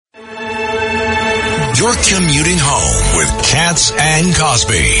You're commuting home with Katz and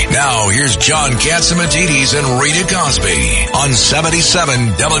Cosby. Now, here's John Catsimatidis and Rita Cosby on 77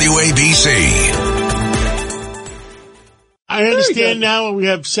 WABC. I understand now we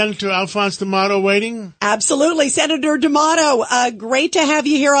have Senator Alphonse D'Amato waiting. Absolutely. Senator D'Amato, great to have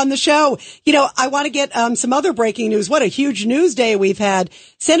you here on the show. You know, I want to get some other breaking news. What a huge news day we've had.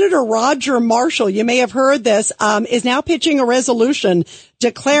 Senator Roger Marshall, you may have heard this, is now pitching a resolution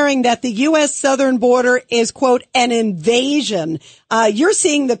declaring that the U.S. southern border is, quote, an invasion. You're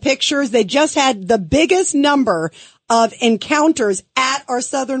seeing the pictures. They just had the biggest number of encounters at our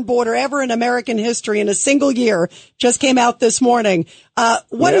southern border ever in American history in a single year. Just came out this morning.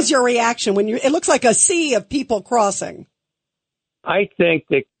 What is your reaction when it looks like a sea of people crossing? I think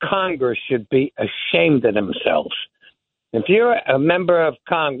that Congress should be ashamed of themselves. If you're a member of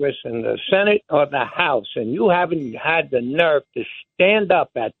Congress in the Senate or the House and you haven't had the nerve to stand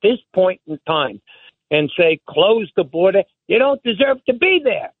up at this point in time and say, close the border, you don't deserve to be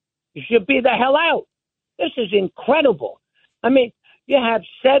there. You should be the hell out. This is incredible. I mean, you have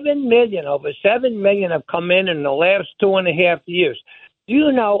 7 million, over 7 million have come in the last 2.5 years. Do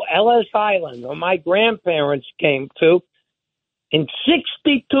you know Ellis Island, where my grandparents came to, in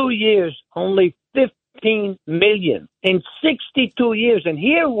 62 years, only 15 million. In 62 years. And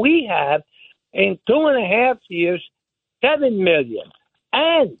here we have, in 2.5 years, 7 million.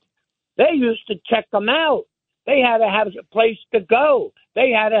 And they used to check them out. They had to have a place to go. They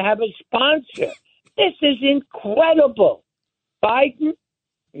had to have a sponsor. This is incredible. Biden,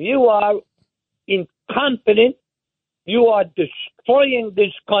 you are incompetent. You are destroying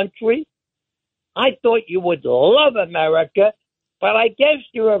this country. I thought you would love America, but I guess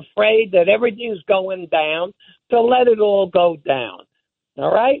you're afraid that everything's going down, so let it all go down.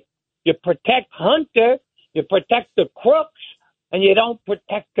 All right? You protect Hunter, you protect the crooks, and you don't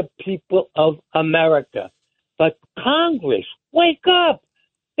protect the people of America. But Congress, wake up.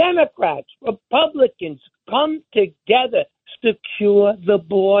 Democrats, Republicans, come together. Secure the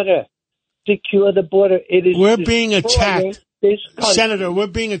border. Secure the border. It is. We're being attacked. Senator, we're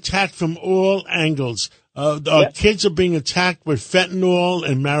being attacked from all angles. Our kids are being attacked with fentanyl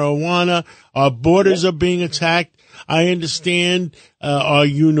and marijuana. Our borders are being attacked. I understand our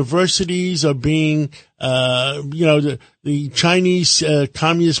universities are being, the Chinese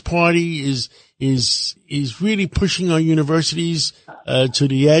Communist Party is really pushing our universities to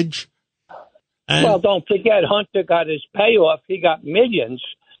the edge. And well, don't forget, Hunter got his payoff. He got millions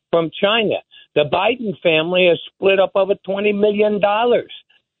from China. The Biden family has split up over $20 million.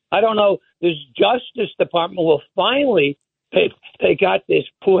 I don't know. This Justice Department will finally, they got this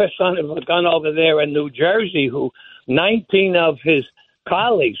poor son of a gun over there in New Jersey who 19 of his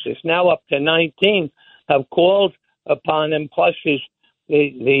colleagues, it's now up to 19, have called upon him, plus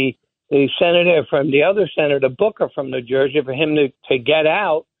the senator from the other senator, Booker from New Jersey, for him to get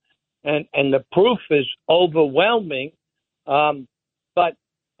out. And the proof is overwhelming. But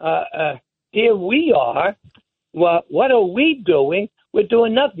here we are. Well, what are we doing? We're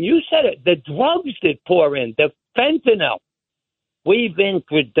doing nothing. You said it. The drugs that pour in, the fentanyl. We've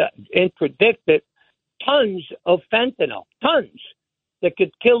interdicted tons of fentanyl, tons, that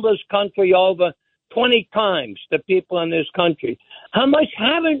could kill this country over 20 times the people in this country. How much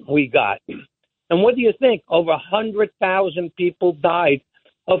haven't we got? And what do you think? Over 100,000 people died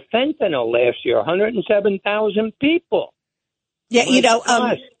of fentanyl last year, 107,000 people. Yeah,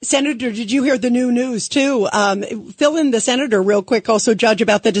 Senator, did you hear the new news, too? Fill in the senator real quick, also, Judge,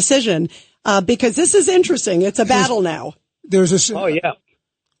 about the decision, because this is interesting. It's a battle now. Oh, yeah.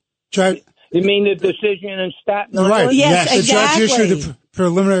 You mean the decision in Staten Island? Right. Yes, exactly. The judge issued a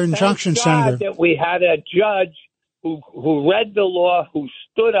preliminary injunction, Senator. That we had a judge who read the law, who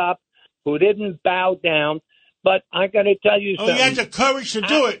stood up, who didn't bow down. But I got to tell you something. He had the courage to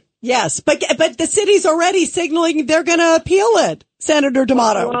do it. Yes, but the city's already signaling they're going to appeal it, Senator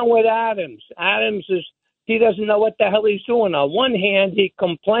D'Amato. What's wrong with Adams? Adams he doesn't know what the hell he's doing. On one hand, he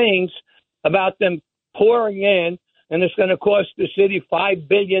complains about them pouring in, and it's going to cost the city $5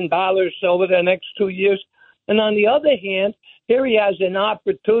 billion over the next 2 years. And on the other hand, here he has an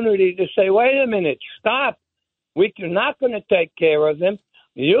opportunity to say, wait a minute, stop. We're not going to take care of them.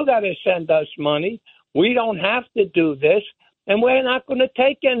 You got to send us money. We don't have to do this, and we're not going to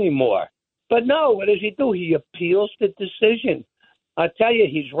take any more. But no, what does he do? He appeals the decision. I tell you,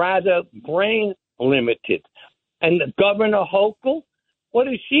 he's rather brain limited. And Governor Hochul, what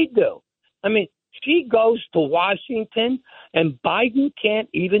does she do? I mean, she goes to Washington, and Biden can't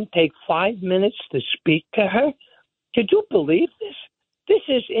even take 5 minutes to speak to her. Could you believe this? This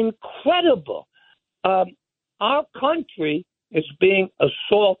is incredible. Our country is being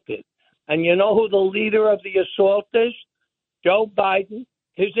assaulted. And you know who the leader of the assault is? Joe Biden,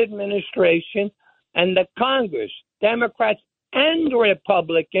 his administration, and the Congress, Democrats and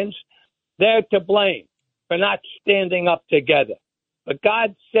Republicans. They're to blame for not standing up together. For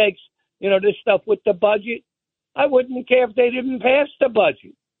God's sakes, this stuff with the budget, I wouldn't care if they didn't pass the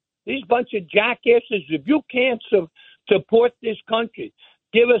budget. These bunch of jackasses, if you can't support this country,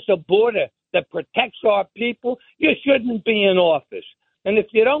 give us a border that protects our people, you shouldn't be in office. And if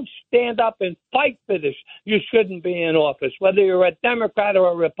you don't stand up and fight for this, you shouldn't be in office, whether you're a Democrat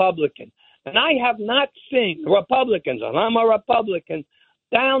or a Republican. And I have not seen Republicans, and I'm a Republican,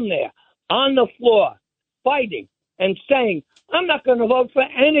 down there on the floor fighting and saying, I'm not going to vote for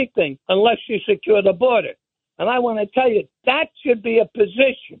anything unless you secure the border. And I want to tell you, that should be a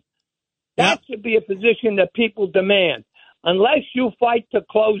position. That should be a position that people demand. Unless you fight to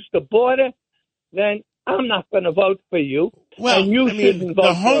close the border, then I'm not going to vote for you. Well, and you shouldn't vote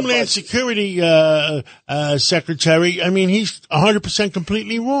the Homeland Security Secretary, he's 100%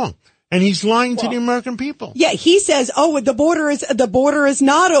 completely wrong. And he's lying to the American people. Yeah, he says, the border is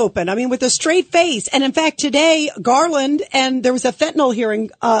not open. With a straight face. And in fact, today, Garland, and there was a fentanyl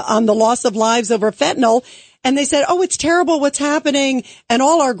hearing on the loss of lives over fentanyl. And they said, it's terrible what's happening and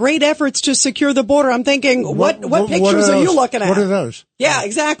all our great efforts to secure the border. I'm thinking, what pictures are you looking at? What are those? Yeah,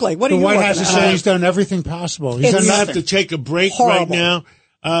 exactly. What are you looking at? The White House is saying he's done everything possible. He's done nothing. Have to take a break right now.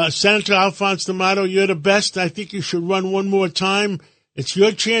 Senator Alphonse D'Amato, you're the best. I think you should run one more time. It's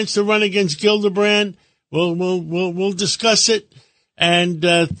your chance to run against Gillibrand. We'll discuss it. And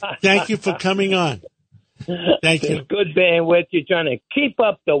thank you for coming on. Thank you. It's good being with you, Johnny. Keep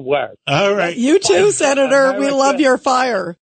up the work. All right. You too, Senator. We love your fire.